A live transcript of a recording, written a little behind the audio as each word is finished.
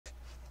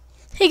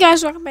Hey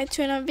guys, welcome back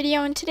to another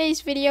video. In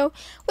today's video,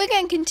 we're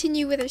going to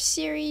continue with our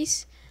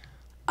series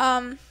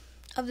of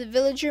the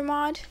villager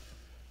mod.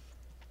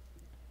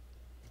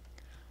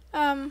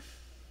 So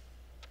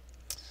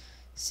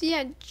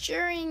yeah,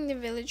 during the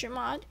villager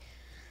mod,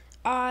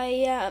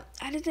 I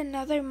added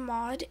another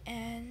mod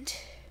and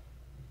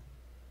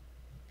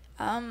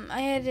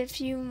I added a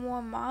few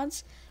more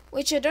mods,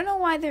 which I don't know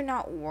why they're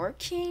not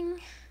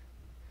working,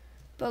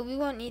 but we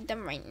won't need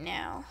them right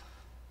now.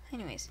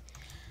 Anyways.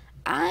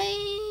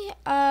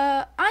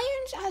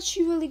 Iron's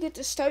actually really good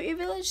to start your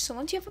village, so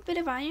once you have a bit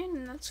of iron,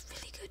 then that's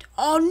really good.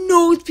 Oh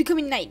no, it's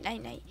becoming night.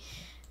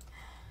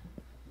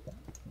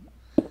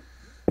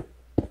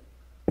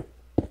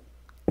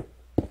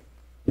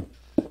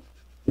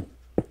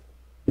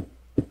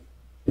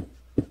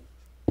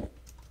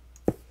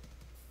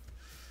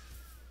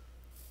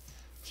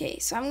 Okay,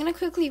 so I'm gonna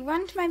quickly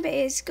run to my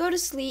base, go to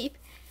sleep,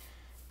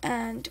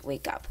 and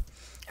wake up.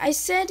 I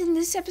said in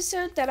this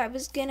episode that I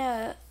was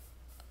gonna,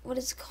 what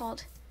is it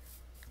called?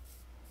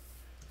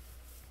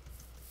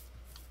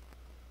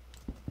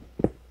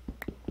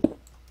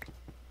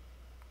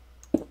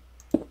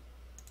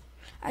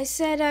 I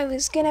said I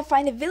was gonna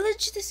find a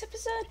village this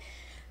episode,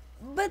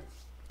 but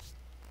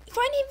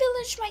finding a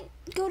village might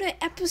go to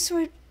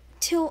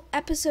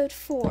episode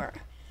 4.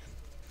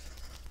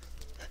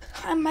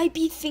 I might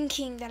be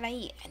thinking that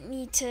I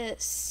need to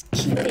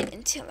keep it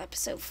until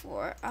episode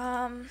 4.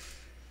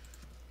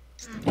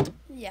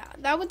 Yeah,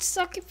 that would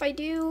suck if I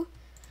do.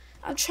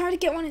 I'll try to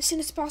get one as soon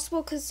as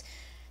possible, because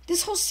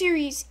this whole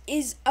series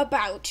is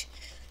about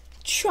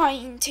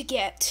trying to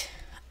get,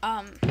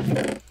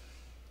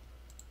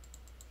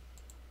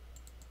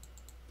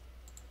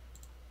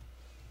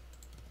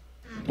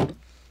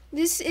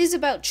 this is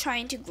about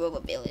trying to grow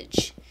a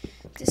village.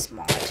 This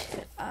mod,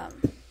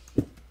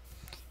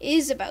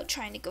 is about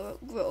trying to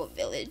grow a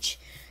village,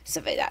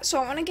 stuff like that.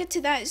 So I want to get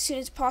to that as soon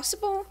as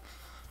possible.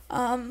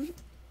 I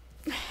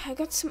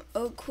got some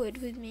oak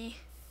wood with me.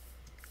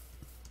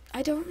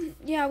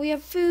 Yeah, we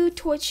have food,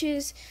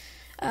 torches,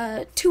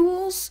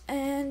 tools,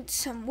 and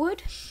some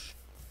wood.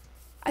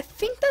 I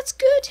think that's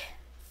good.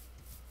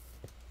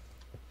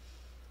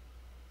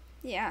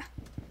 Yeah.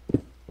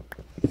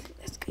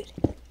 That's good.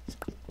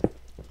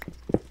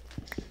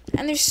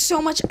 And there's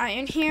so much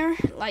iron here,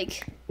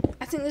 like,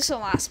 I think this will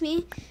last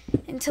me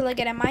until I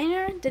get a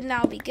miner, then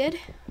that'll be good.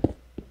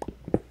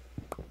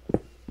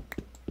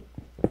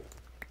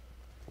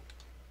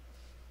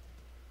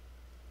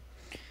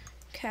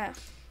 Okay.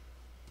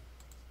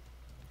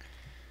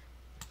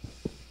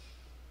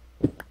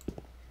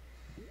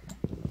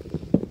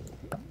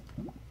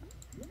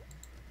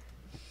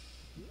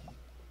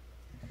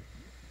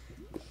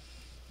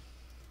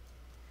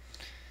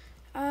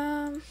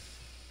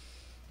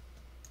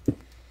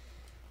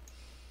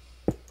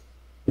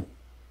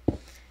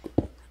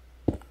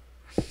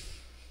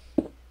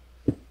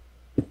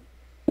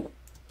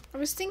 I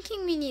was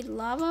thinking we need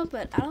lava,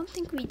 but I don't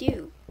think we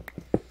do.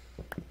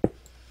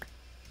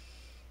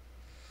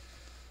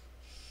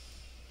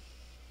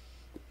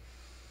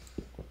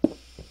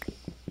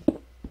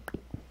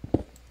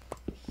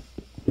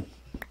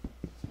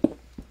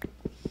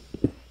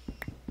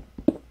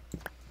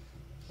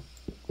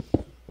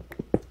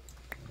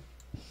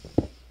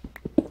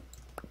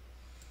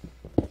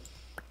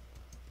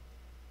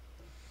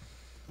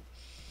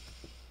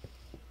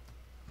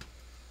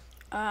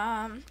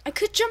 I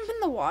could jump in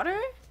the water,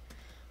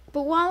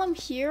 but while I'm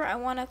here, I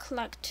want to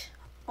collect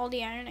all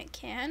the iron I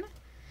can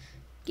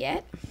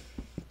get.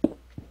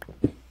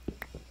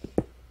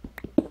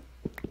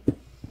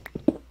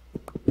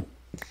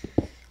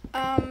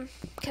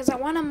 Because I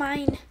want to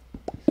mine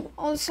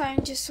all this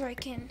iron just so I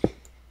can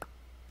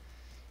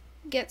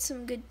get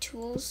some good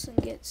tools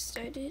and get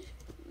started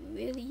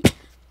really,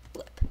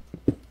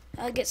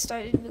 get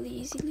started really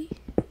easily.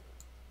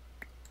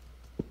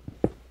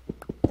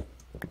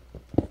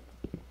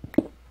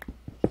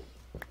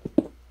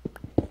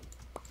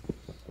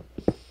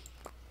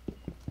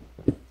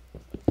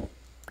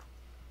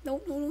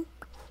 No.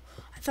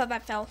 I thought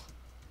that fell.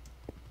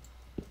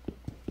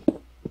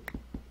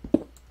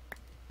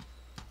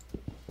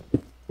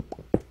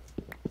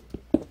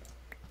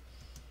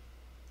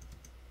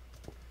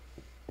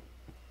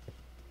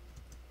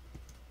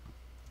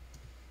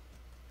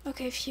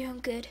 Okay, phew, I'm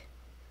good.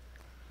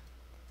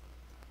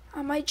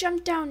 I might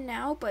jump down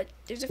now, but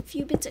there's a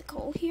few bits of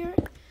coal here,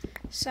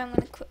 so I'm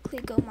gonna quickly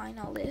go mine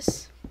all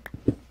this.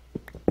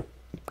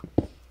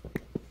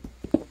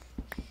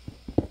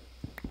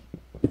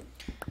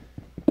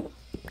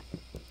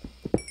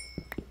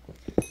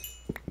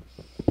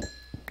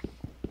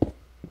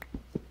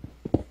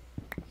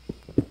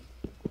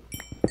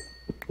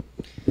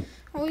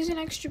 Always an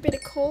extra bit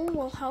of coal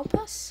will help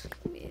us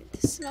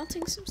with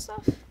smelting some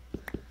stuff.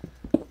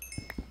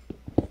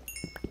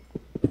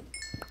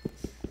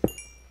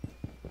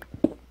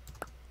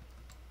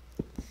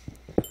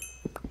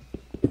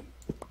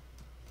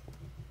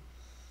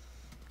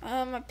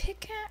 My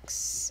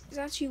pickaxe is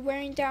actually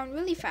wearing down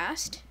really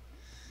fast.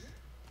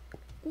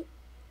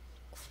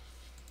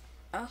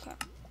 Okay.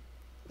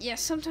 yeah,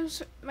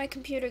 sometimes my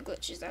computer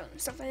glitches out and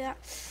stuff like that.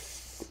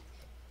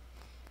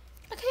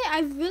 Okay,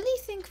 I really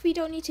think we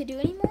don't need to do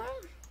anymore.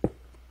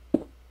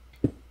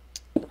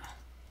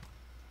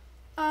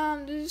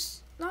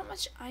 There's not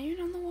much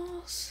iron on the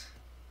walls.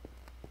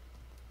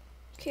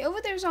 Okay, over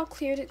there's all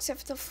cleared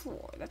except for the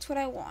floor. That's what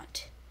I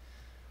want.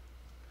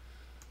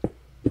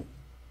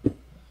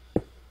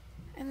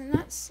 And then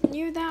that's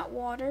near that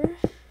water.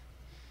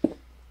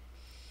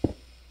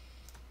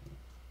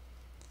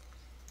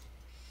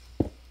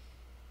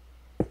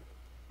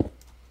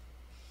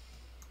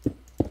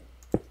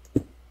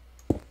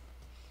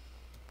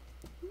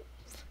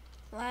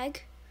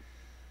 Lag.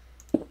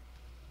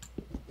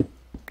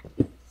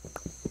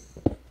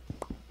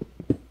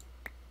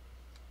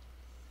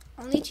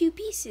 Only 2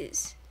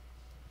 pieces.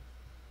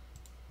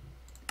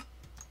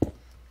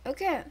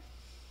 Okay.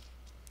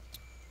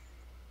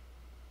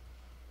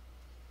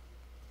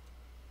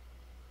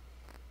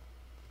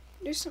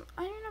 There's some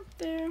iron up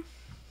there.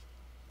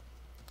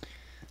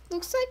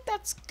 Looks like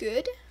that's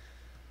good.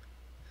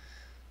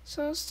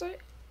 So I'll start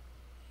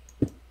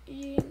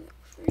eating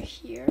over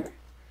here.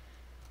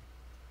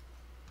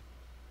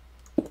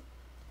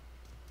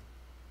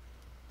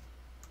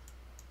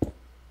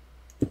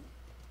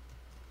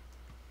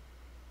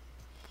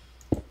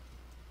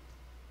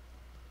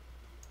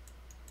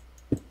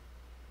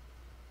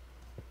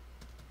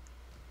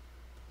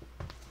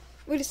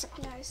 Wait a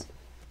second, guys.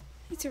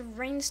 It's a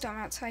rainstorm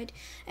outside.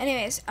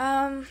 Anyways,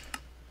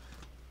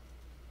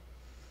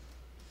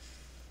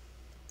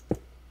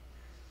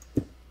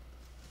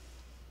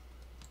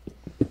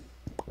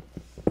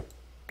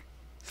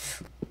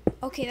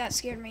 okay, that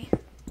scared me.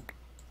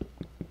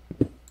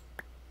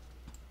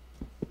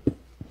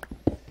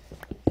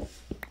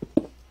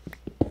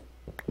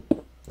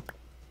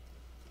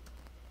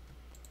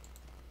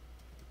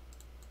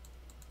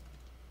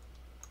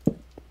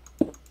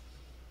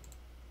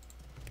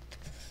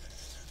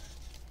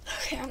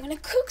 Okay, I'm gonna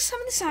cook some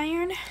of this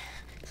iron.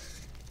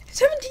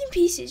 17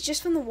 pieces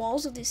just from the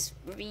walls of this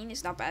ravine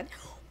is not bad.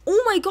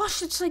 Oh my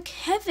gosh, it's like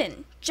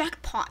heaven.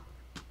 Jackpot.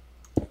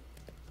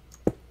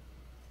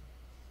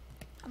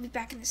 I'll be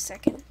back in a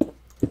second.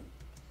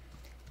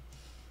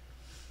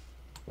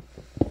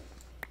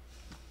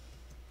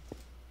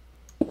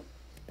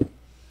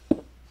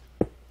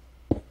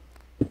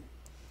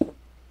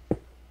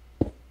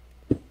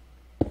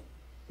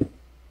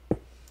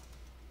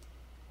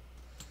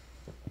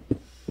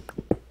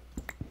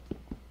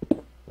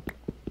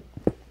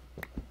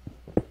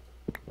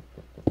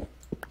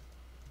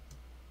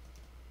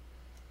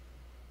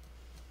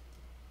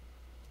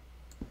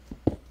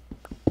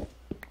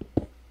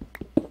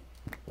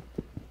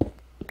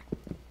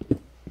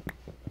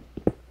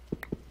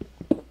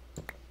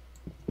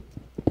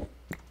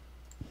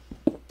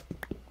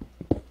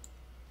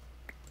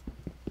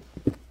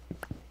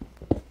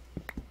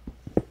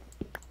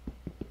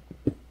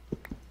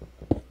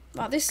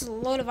 Wow, this is a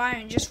load of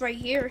iron just right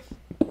here.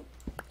 That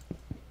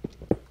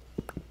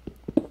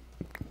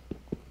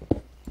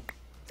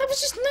was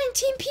just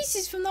 19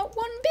 pieces from that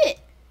one bit.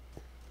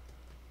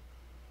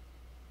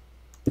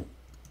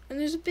 And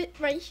there's a bit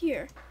right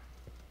here.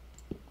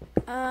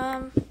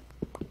 Yeah,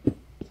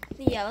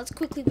 let's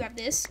quickly grab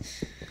this.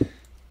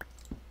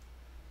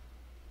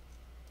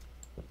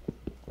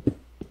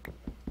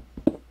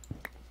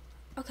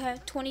 Okay,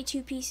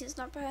 22 pieces,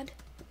 not bad.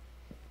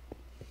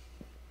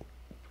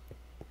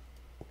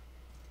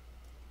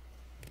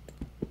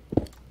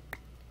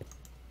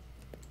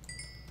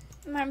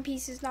 Nine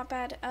pieces, not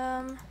bad.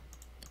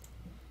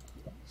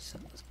 So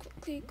let's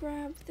quickly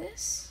grab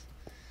this.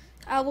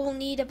 I will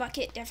need a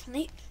bucket,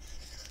 definitely.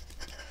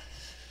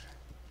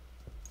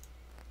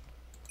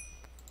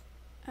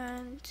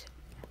 And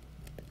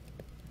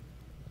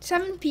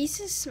 7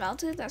 pieces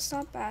smelted. That's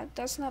not bad.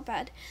 That's not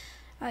bad.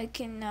 I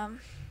can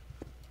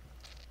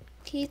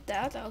keep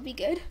that. That'll be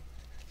good.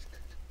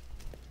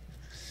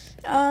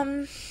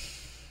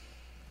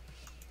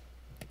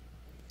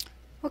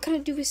 What can I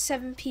do with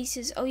 7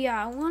 pieces? Oh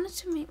yeah, I wanted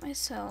to make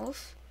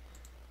myself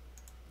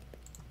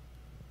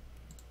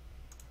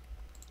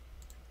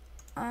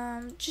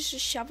just a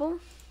shovel,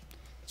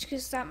 just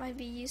because that might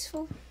be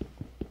useful.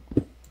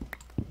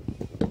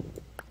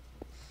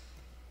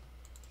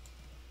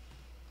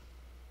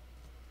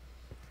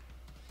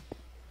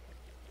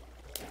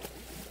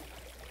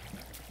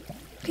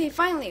 Okay,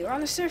 finally, we're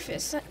on the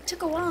surface. That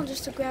took a while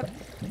just to grab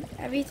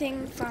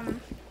everything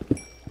from...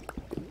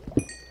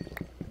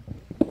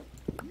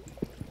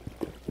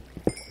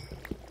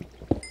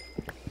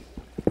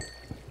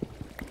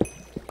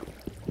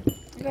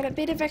 I got a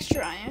bit of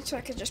extra iron, so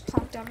I could just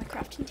plonk down the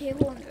crafting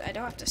table and I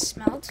don't have to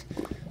smelt.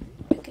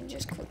 I can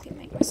just quickly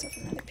make myself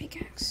another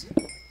pickaxe.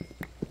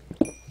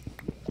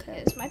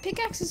 Because my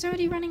pickaxe is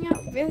already running out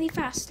really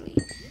fastly.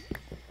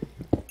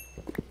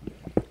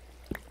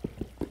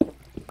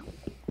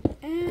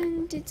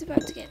 And it's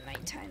about to get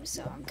nighttime,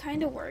 so I'm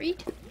kind of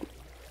worried.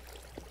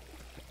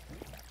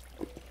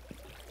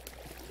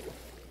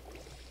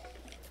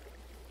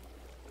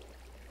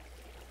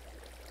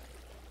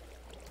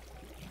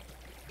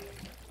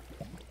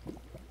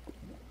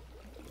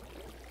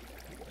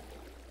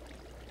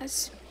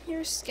 As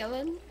your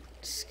skeleton.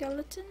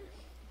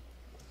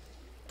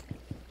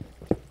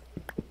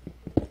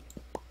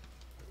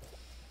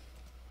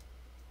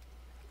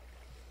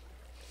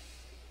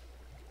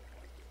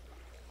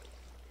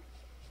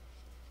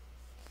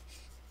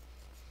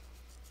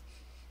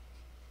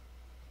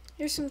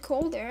 There's some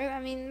coal there. I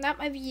mean, that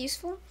might be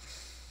useful.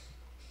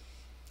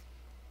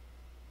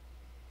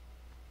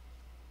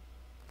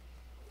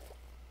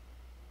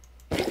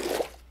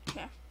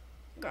 Yeah,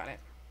 got it.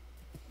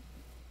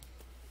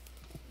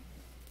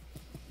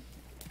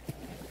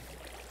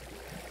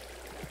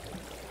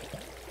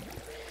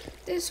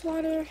 This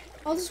water,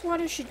 all this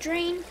water should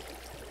drain.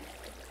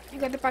 I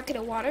got the bucket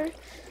of water,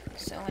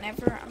 so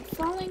whenever I'm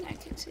falling, I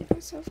can save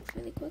myself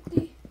really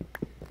quickly.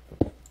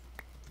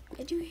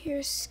 I do hear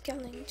a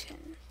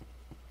skeleton.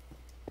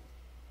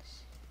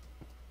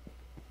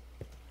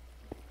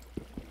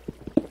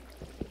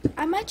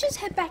 I might just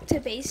head back to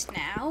base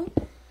now,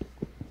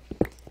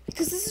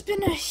 because this has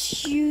been a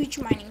huge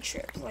mining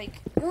trip. Like,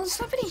 well, it's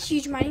not been a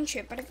huge mining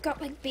trip, but I've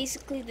got, like,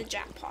 basically the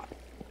jackpot.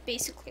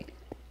 Basically.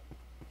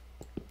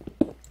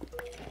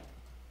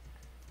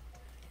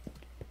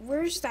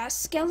 Where's that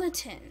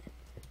skeleton?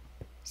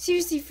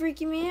 Seriously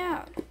freaking me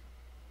out.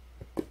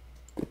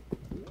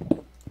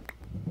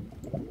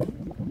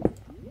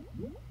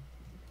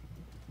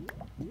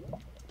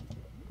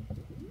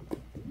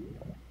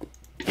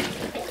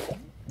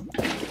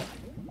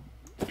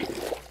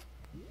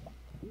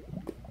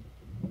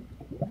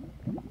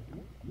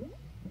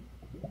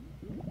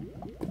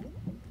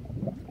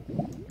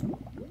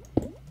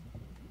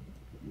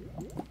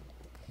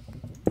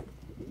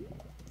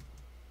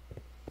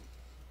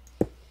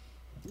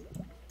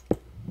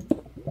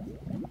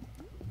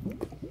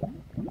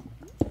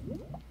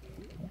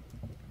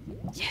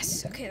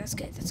 Yes, okay, that's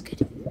good, that's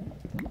good.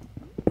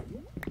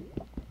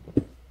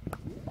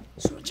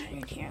 So much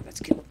iron here,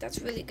 that's good,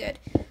 that's really good.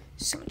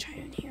 So much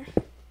iron here.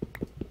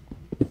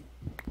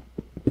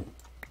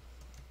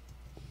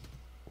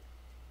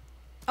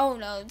 Oh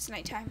no, it's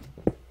nighttime.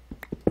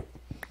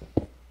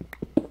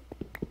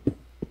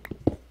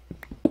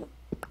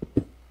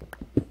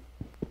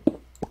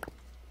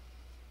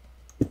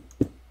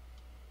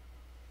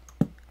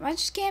 I might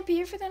just camp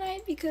here for the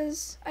night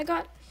because I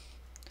got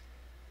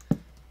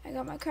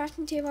my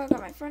crafting table, I got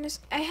my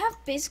furnace. I have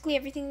basically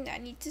everything that I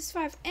need to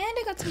survive, and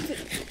I got some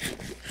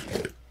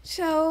food.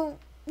 So,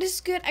 this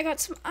is good. I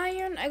got some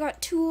iron, I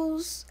got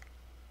tools.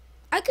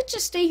 I could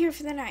just stay here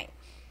for the night.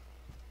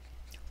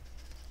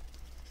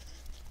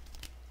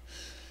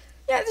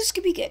 Yeah, this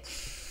could be good.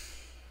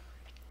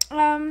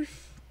 I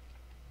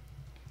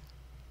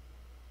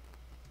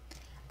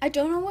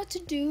don't know what to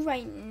do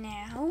right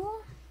now.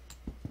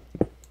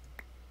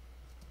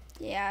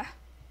 Yeah.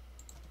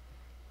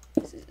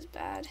 This is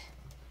bad.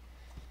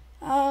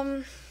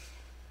 I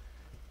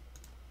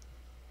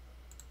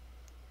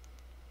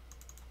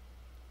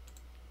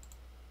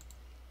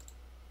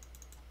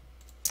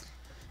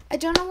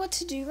don't know what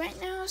to do right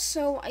now,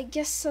 so I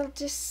guess I'll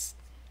just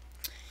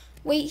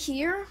wait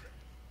here.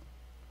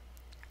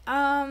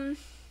 I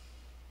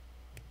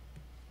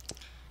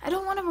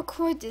don't want to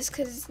record this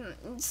because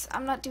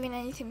I'm not doing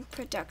anything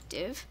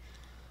productive.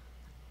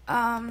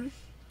 So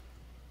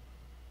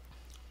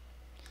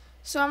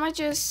I might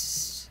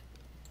just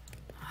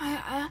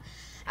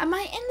I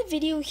might end the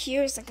video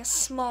here as like a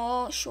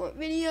small short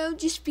video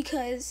just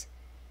because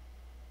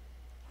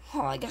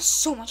I got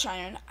so much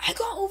iron. I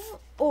got over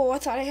I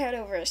thought I had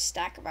over a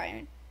stack of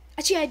iron.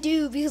 Actually I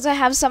do because I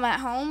have some at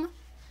home.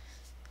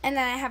 And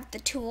then I have the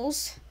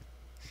tools.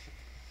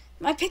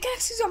 My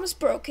pickaxe is almost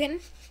broken,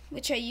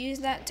 which I use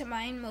that to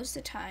mine most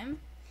of the time.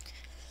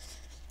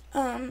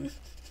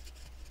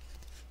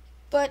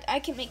 But I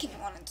can make it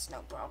one, it's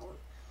no problem.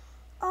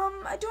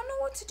 I don't know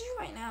what to do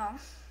right now.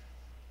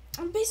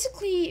 I'm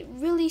basically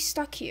really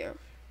stuck here.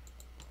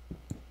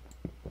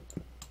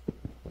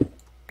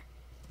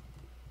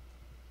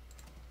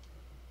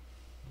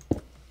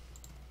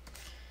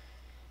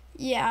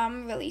 Yeah,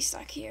 I'm really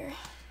stuck here.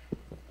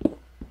 Here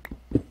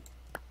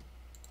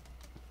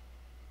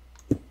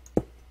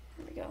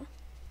we go.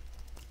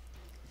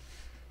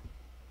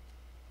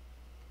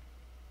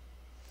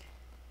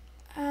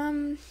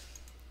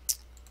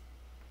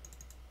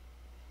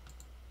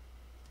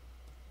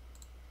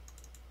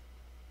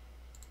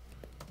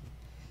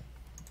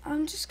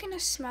 I'm just gonna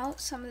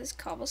smelt some of this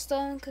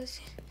cobblestone because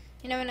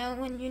you never know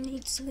when you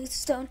need smooth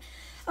stone.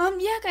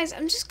 Yeah, guys,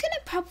 I'm just gonna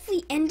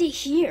probably end it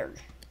here.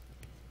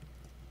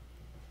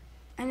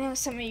 I know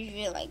some of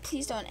you are like,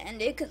 please don't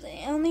end it because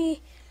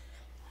lately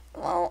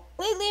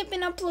I've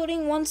been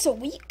uploading once a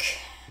week.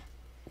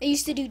 I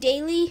used to do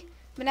daily,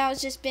 but now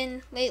it's just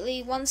been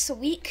lately once a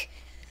week.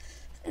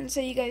 And so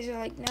you guys are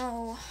like,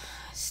 no,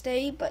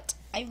 stay, but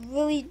I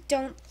really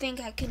don't think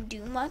I can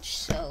do much,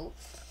 so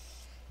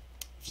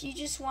if you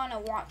just want to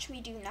watch me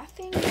do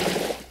nothing,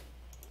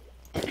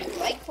 and you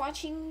like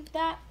watching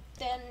that,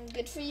 then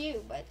good for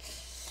you. But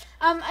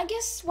I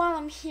guess while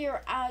I'm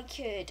here, I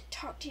could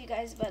talk to you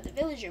guys about the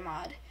villager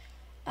mod.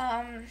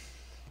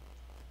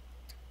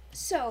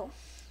 So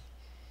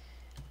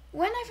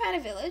when I find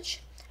a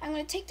village, I'm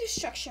going to take their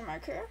structure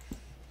marker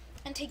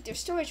and take their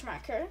storage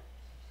marker,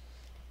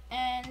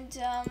 and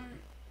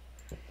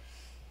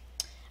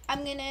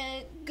I'm going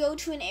to go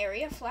to an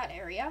area, flat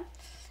area,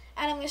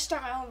 and I'm going to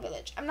start my own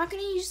village. I'm not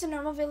going to use the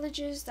normal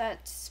villages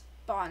that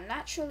spawn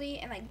naturally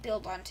and like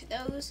build onto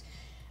those.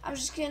 I'm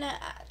just going to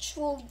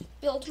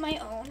build my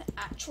own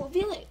actual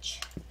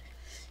village.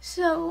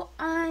 So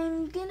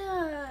I'm going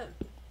to,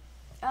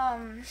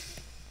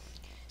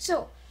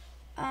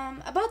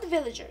 about the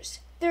villagers.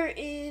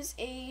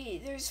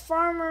 There's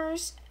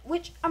farmers,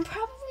 which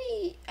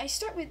I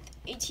start with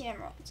 18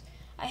 emeralds.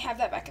 I have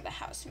that back at the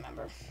house,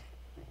 remember?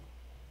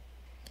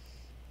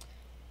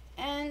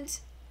 And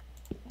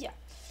yeah,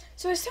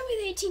 so I start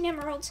with 18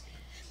 emeralds,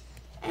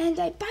 and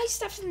I buy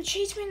stuff from the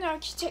tradesman and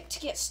architect to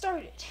get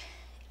started.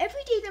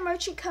 Every day the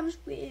merchant comes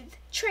with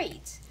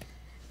trades,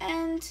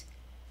 and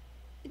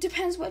it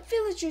depends what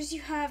villagers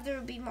you have, there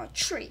will be more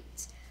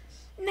trades.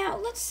 Now,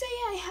 let's say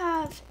I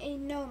have a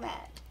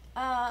nomad.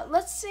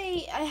 Let's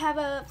say I have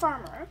a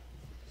farmer.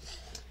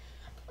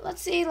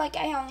 Let's say like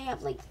I only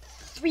have like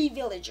 3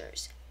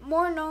 villagers.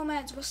 More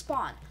nomads will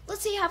spawn.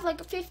 Let's say I have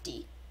like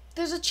 50.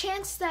 There's a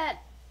chance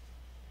that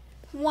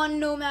 1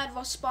 nomad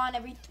will spawn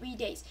every 3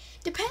 days.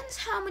 Depends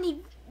how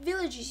many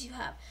villages you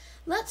have.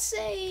 Let's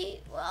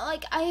say, well,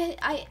 like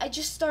I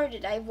just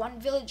started. I have 1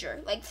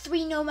 villager. Like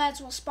 3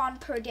 nomads will spawn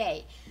per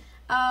day.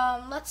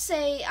 Let's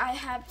say I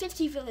have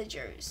 50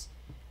 villagers.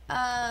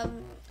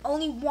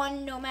 Only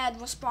 1 nomad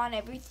will spawn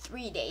every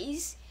 3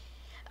 days.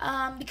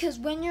 Because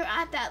when you're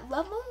at that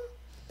level,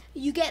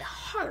 you get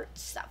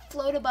hearts that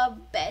float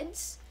above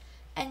beds,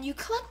 and you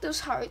collect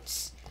those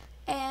hearts,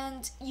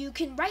 and you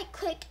can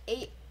right-click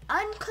a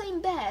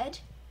unclaimed bed,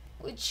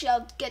 which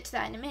I'll get to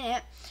that in a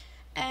minute,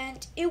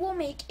 and it will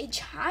make a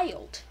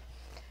child,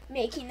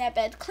 making that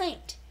bed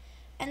claimed.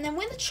 And then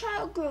when the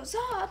child grows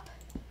up,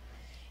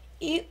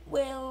 it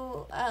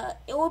will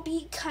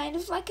be kind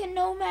of like a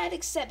nomad,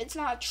 except it's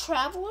not a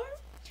traveler.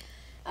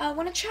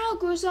 When a child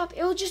grows up,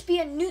 it will just be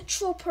a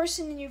neutral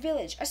person in your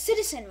village, a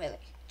citizen, really,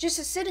 just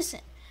a citizen.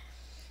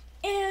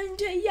 And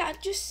yeah,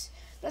 just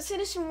that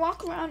citizen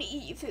walk around and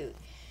eat your food.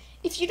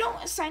 If you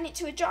don't assign it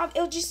to a job,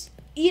 it'll just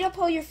eat up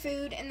all your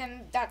food, and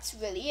then that's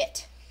really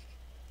it.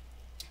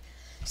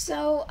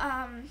 So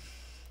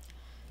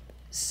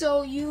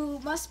so you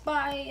must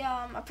buy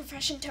a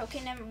profession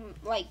token and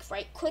like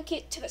right-click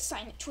it to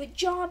assign it to a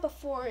job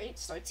before it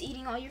starts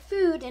eating all your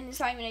food and it's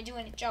not even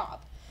doing a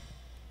job.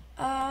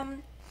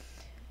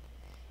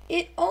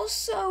 It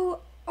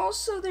also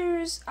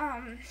there's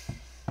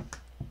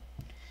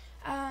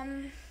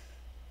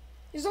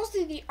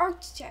also the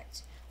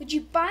architect. Would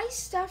you buy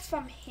stuff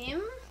from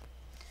him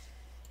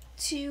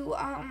to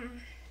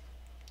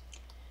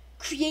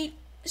create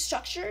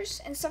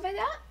structures and stuff like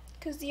that?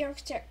 Because the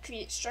architect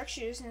creates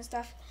structures and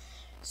stuff.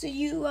 So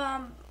you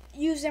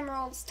use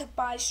emeralds to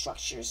buy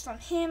structures from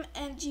him,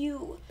 and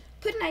you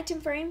put an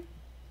item frame,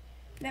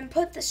 then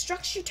put the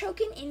structure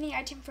token in the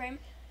item frame,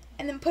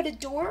 and then put a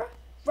door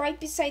right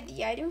beside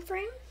the item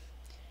frame,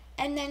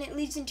 and then it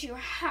leads into your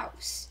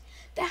house.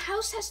 The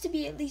house has to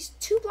be at least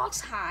 2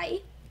 blocks high,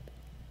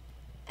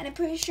 and I'm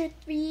pretty sure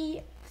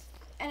it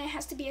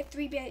has to be a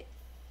 3 by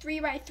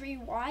 3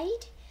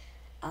 wide.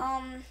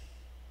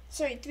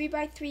 3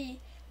 by 3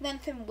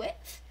 length and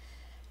width.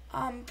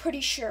 I'm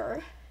pretty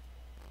sure.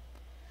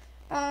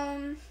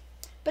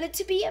 But it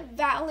to be a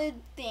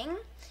valid thing,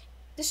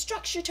 the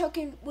structure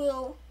token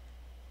will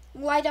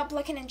light up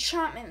like an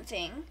enchantment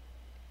thing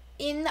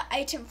in the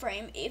item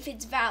frame if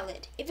it's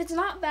valid. If it's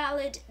not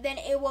valid, then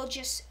it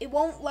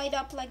won't light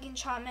up like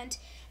enchantment,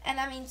 and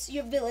that means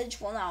your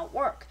village will not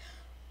work.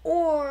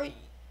 Or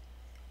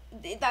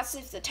that's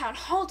if the town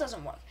hall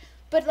doesn't work.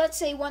 But let's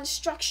say one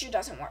structure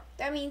doesn't work.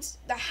 That means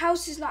the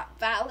house is not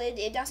valid.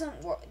 It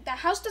doesn't work. The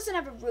house doesn't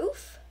have a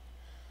roof,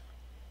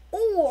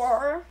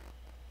 or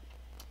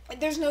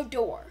there's no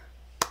door.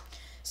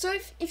 So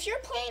if you're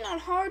playing on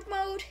hard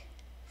mode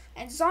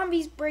and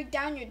zombies break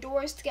down your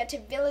doors to get to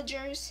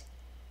villagers,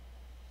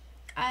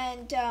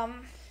 and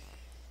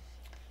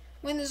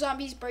when the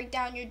zombies break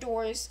down your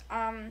doors,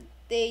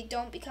 they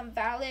don't become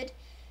valid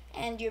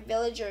and your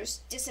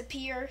villagers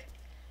disappear.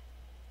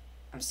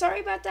 I'm sorry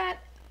about that,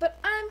 but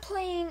I'm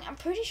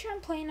pretty sure I'm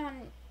playing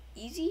on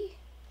easy.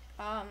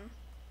 I'm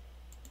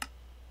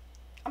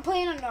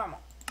playing on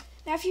normal.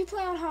 Now if you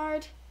play on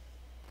hard,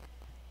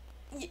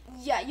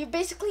 yeah, you're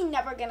basically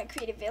never gonna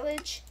create a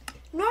village.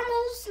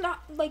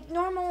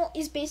 Normal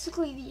is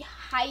basically the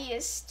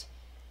highest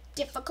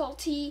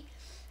difficulty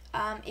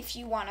if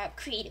you want to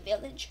create a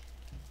village.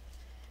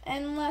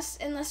 Unless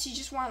you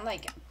just want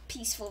like a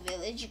peaceful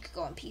village, you could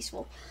go on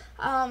peaceful.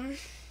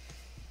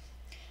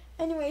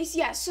 Anyways,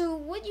 yeah, so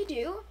what you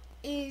do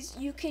is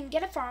you can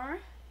get a farmer.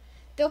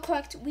 They'll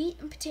collect wheat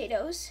and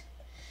potatoes.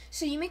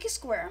 So you make a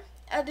square.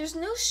 There's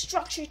no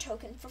structure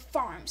token for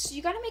farms, so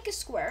you gotta make a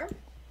square.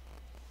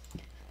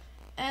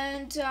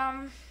 And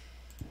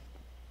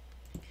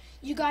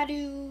you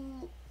gotta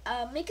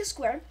make a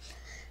square.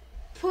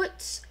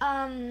 Put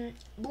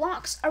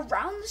blocks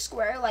around the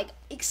square, like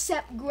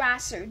except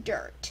grass or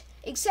dirt.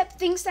 Except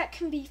things that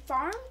can be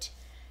farmed,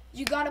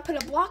 you gotta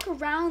put a block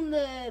around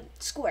the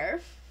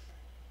square.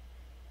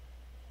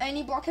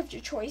 Any block of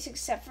your choice,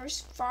 except for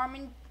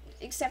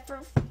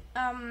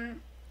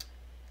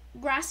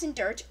grass and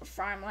dirt or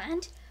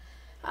farmland.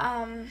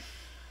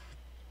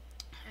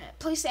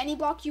 Place any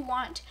block you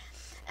want,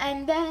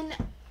 and then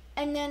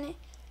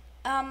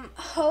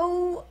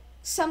hoe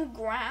some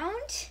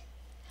ground.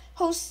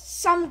 Hoe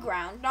some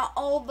ground, not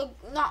all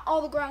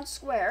the ground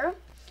square.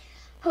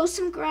 Hoe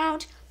some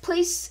ground.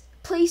 Place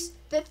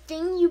the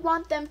thing you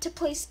want them to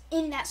place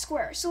in that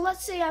square. So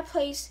let's say I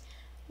place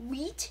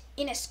wheat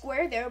in a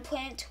square, they will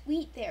plant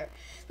wheat there.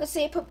 Let's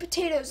say I put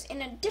potatoes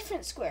in a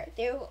different square,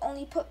 they will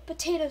only put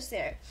potatoes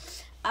there.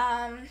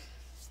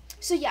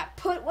 So yeah,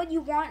 put what you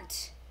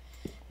want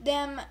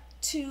them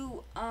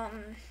to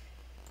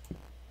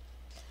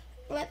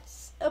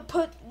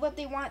put what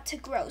they want to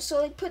grow.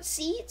 So like put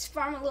seeds,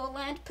 farm a little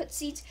land, put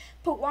seeds,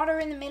 put water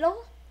in the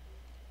middle,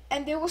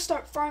 and they will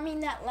start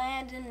farming that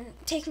land and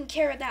taking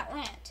care of that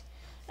land.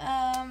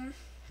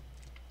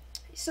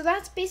 So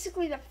that's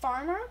basically the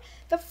farmer.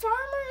 The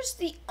farmer is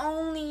the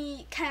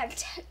only kind of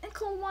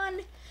technical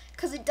one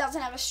because it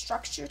doesn't have a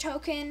structure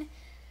token.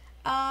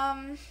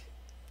 The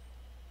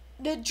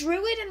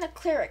druid and the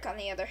cleric, on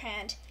the other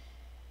hand,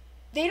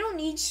 they don't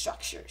need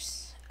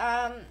structures.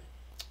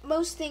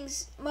 Most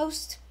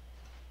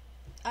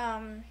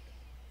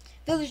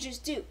villagers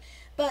do.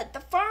 But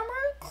the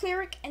farmer,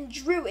 cleric, and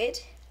druid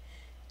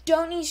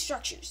don't need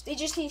structures. They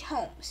just need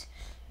homes.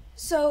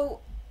 So,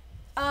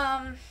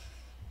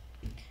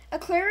 a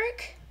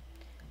cleric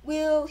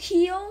will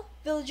heal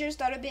villagers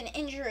that have been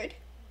injured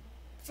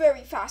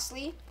very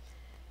fastly,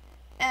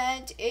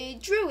 and a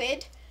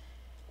druid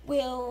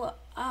will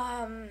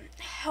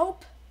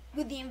help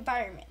with the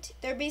environment.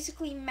 They're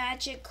basically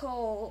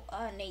magical,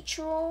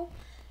 natural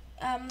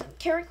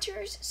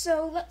characters.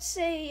 So let's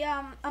say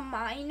a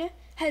mine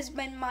has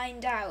been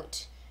mined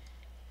out.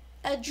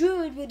 A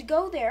druid would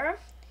go there,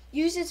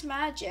 use its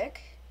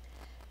magic,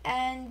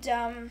 and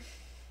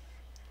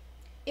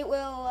it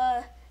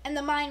will and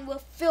the mine will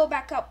fill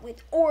back up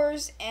with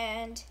ores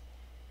and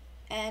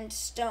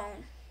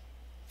stone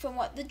from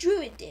what the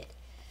druid did.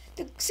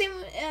 The same,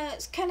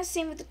 it's kind of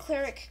same with the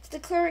cleric. The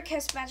cleric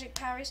has magic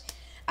powers.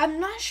 I'm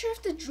not sure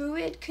if the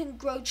druid can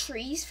grow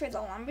trees for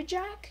the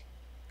lumberjack.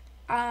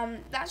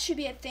 That should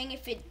be a thing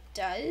if it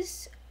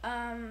does.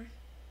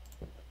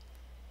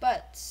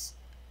 But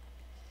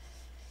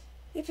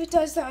if it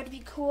does, that would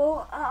be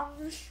cool.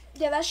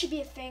 Yeah, that should be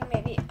a thing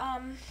maybe.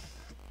 I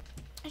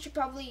should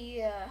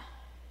probably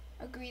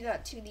agree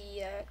that to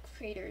the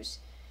creators.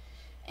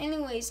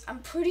 Anyways, I'm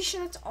pretty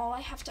sure that's all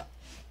I have to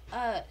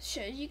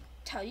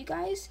tell you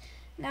guys.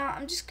 Now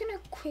I'm just gonna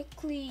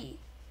quickly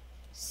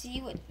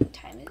see what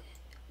time it is.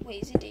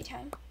 Wait, is it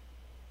daytime?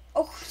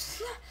 Oh,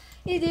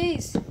 it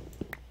is.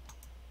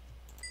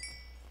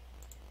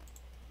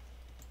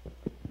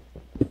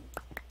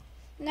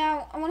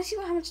 Now I want to see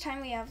how much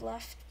time we have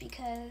left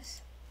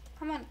because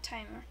I'm on a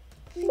timer.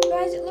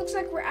 Guys, it looks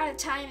like we're out of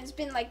time. It's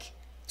been like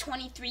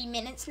 23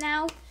 minutes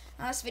now.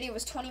 Last video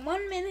was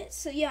 21 minutes,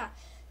 so yeah,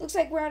 looks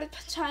like we're out of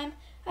time.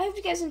 I hope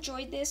you guys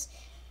enjoyed this.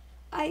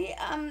 I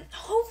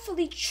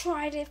hopefully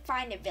try to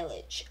find a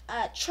village.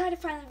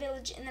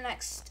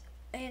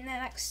 In the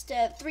next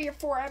 3 or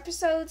 4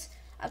 episodes.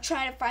 I'll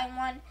try to find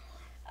one.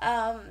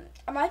 I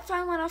might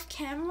find one off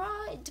camera.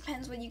 It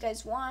depends what you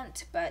guys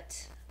want,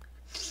 but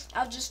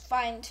I'll just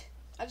find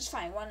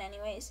one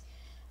anyways.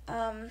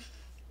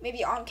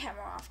 Maybe on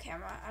camera, off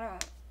camera.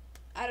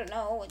 I don't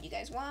know what you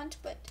guys want,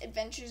 but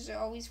adventures are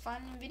always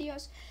fun in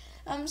videos.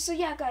 So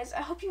yeah, guys,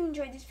 I hope you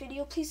enjoyed this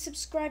video. Please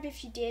subscribe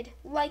if you did,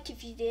 like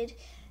if you did,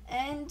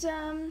 and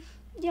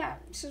yeah,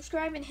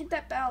 subscribe and hit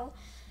that bell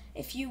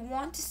if you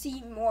want to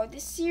see more of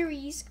this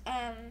series,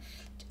 and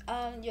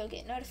you'll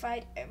get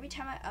notified every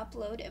time I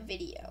upload a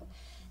video.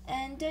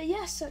 And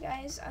yeah, so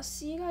guys, I'll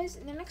see you guys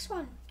in the next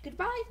one.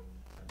 Goodbye.